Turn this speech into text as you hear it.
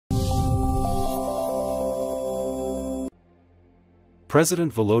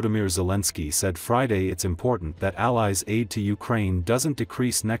President Volodymyr Zelensky said Friday it's important that allies' aid to Ukraine doesn't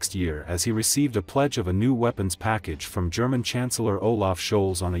decrease next year as he received a pledge of a new weapons package from German Chancellor Olaf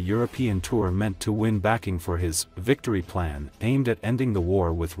Scholz on a European tour meant to win backing for his victory plan aimed at ending the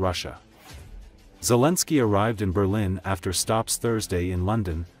war with Russia. Zelensky arrived in Berlin after stops Thursday in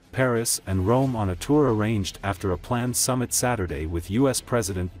London, Paris and Rome on a tour arranged after a planned summit Saturday with US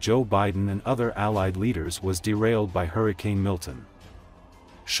President Joe Biden and other allied leaders was derailed by Hurricane Milton.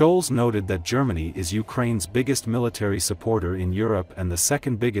 Scholz noted that Germany is Ukraine's biggest military supporter in Europe and the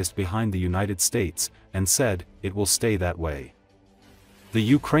second biggest behind the United States, and said, it will stay that way. The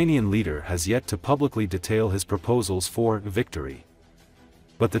Ukrainian leader has yet to publicly detail his proposals for victory.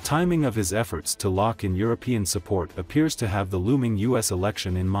 But the timing of his efforts to lock in European support appears to have the looming US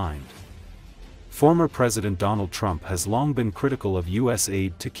election in mind. Former President Donald Trump has long been critical of US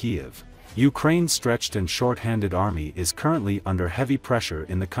aid to Kyiv. Ukraine's stretched and short-handed army is currently under heavy pressure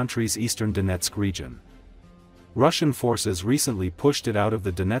in the country's eastern Donetsk region. Russian forces recently pushed it out of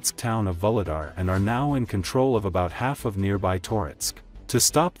the Donetsk town of Volodar and are now in control of about half of nearby Toretsk. To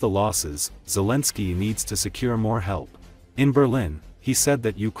stop the losses, Zelensky needs to secure more help. In Berlin, he said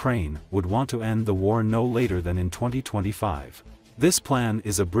that Ukraine would want to end the war no later than in 2025. This plan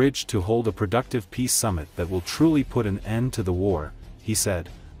is a bridge to hold a productive peace summit that will truly put an end to the war, he said,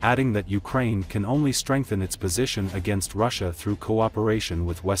 adding that Ukraine can only strengthen its position against Russia through cooperation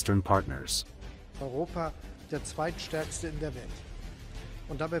with Western partners. Europa der zweitstärkste in der Welt.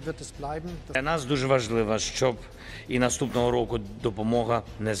 Und dabei wird es bleiben. Для нас дуже важливо, щоб і наступного року допомога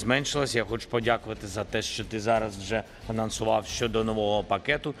не зменшилась. Я хочу подякувати за те, що ти зараз вже анонсував щодо нового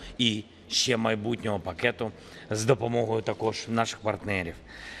пакету і ще майбутнього пакету з допомогою також наших партнерів.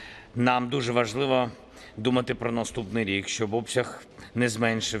 Нам дуже важливо думати про наступний рік, щоб обсяг не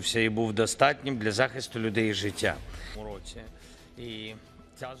зменшився і був достатнім для захисту людей і життя у році. І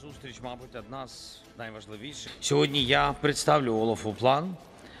ця зустріч, мабуть, одна з найважливіших. Сьогодні я представлю Олафу план,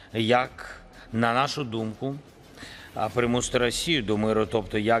 як, на нашу думку, примусити Росію до миру,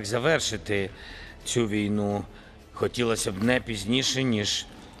 тобто як завершити цю війну. Хотілося б не пізніше, ніж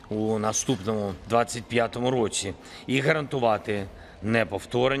у наступному 25-му році, і гарантувати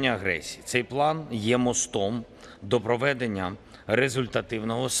неповторення агресії. Цей план є мостом до проведення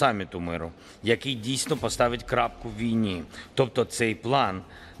результативного саміту миру, який дійсно поставить крапку в війні. Тобто цей план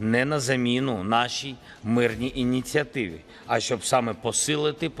не на заміну нашій мирній ініціативі, а щоб саме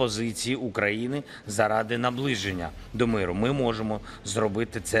посилити позиції України заради наближення до миру. Ми можемо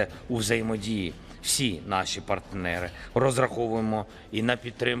зробити це у взаємодії. Всі наші партнери розраховуємо і на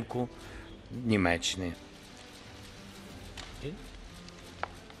підтримку Німеччини.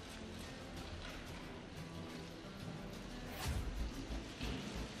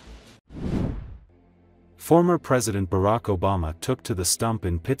 Former President Barack Obama took to the stump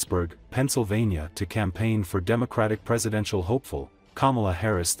in Pittsburgh, Pennsylvania to campaign for Democratic presidential hopeful Kamala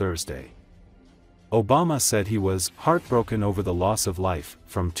Harris Thursday. Obama said he was heartbroken over the loss of life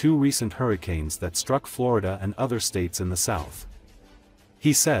from two recent hurricanes that struck Florida and other states in the South.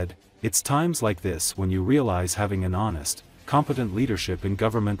 He said, "It's times like this when you realize having an honest, competent leadership in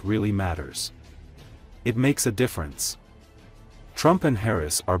government really matters. It makes a difference." Trump and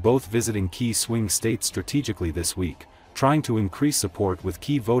Harris are both visiting key swing states strategically this week, trying to increase support with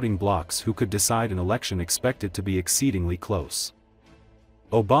key voting blocs who could decide an election expected to be exceedingly close.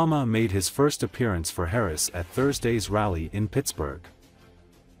 Obama made his first appearance for Harris at Thursday's rally in Pittsburgh.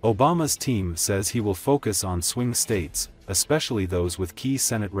 Obama's team says he will focus on swing states, especially those with key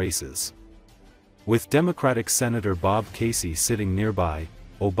Senate races. With Democratic Senator Bob Casey sitting nearby,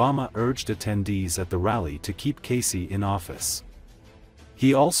 Obama urged attendees at the rally to keep Casey in office.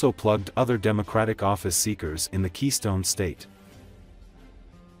 He also plugged other Democratic office seekers in the Keystone State.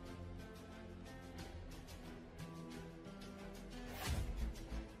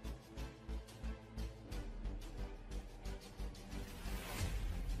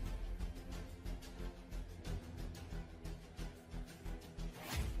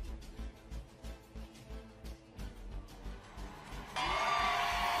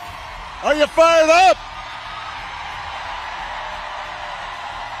 Are you fired up?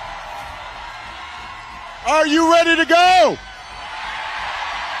 Are you ready to go?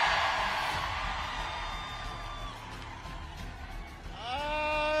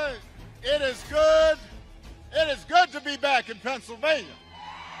 It is good. It is good to be back in Pennsylvania.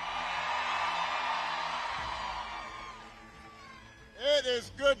 It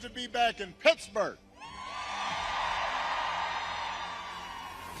is good to be back in Pittsburgh.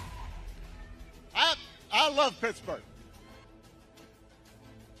 I love Pittsburgh.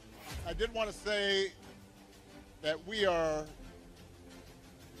 I did want to say that we are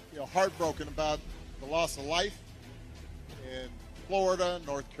heartbroken about the loss of life in Florida,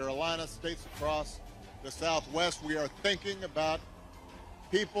 North Carolina, states across the Southwest. We are thinking about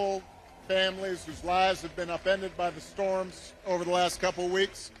people, families whose lives have been upended by the storms over the last couple of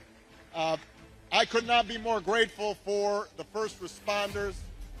weeks. I could not be more grateful for the first responders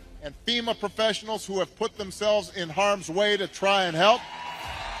and FEMA professionals who have put themselves in harm's way to try and help.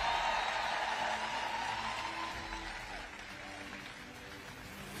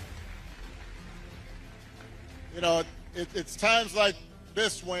 You know, it's times like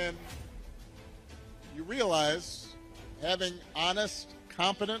this when you realize having honest,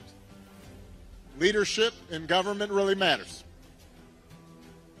 competent leadership in government really matters.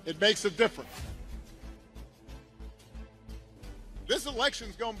 It makes a difference. This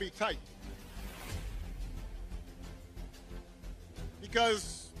election's going to be tight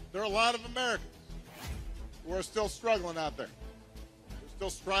because there are a lot of Americans who are still struggling out there. They're still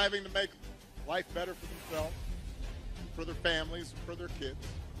striving to make life better for themselves, for their families, for their kids.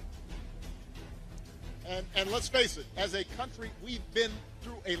 And let's face it, as a country, we've been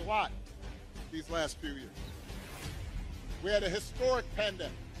through a lot these last few years. We had a historic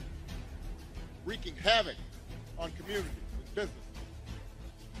pandemic wreaking havoc on communities and businesses.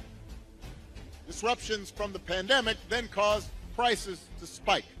 Disruptions from the pandemic then caused prices to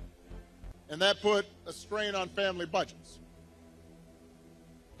spike, and that put a strain on family budgets.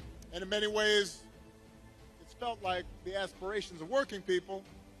 And in many ways, it's felt like the aspirations of working people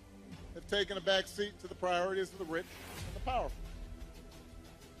have taken a back seat to the priorities of the rich and the powerful.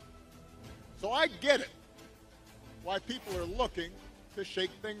 So I get it, why people are looking to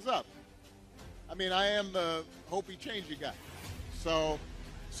shake things up. I mean, I am the hopey, changey guy. So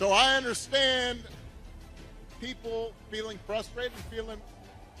I understand people feeling frustrated and feeling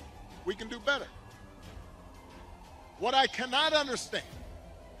we can do better. What I cannot understand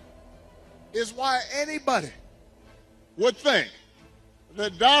is why anybody would think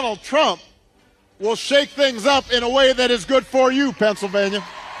that Donald Trump will shake things up in a way that is good for you, Pennsylvania.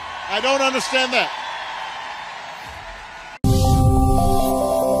 I don't understand that.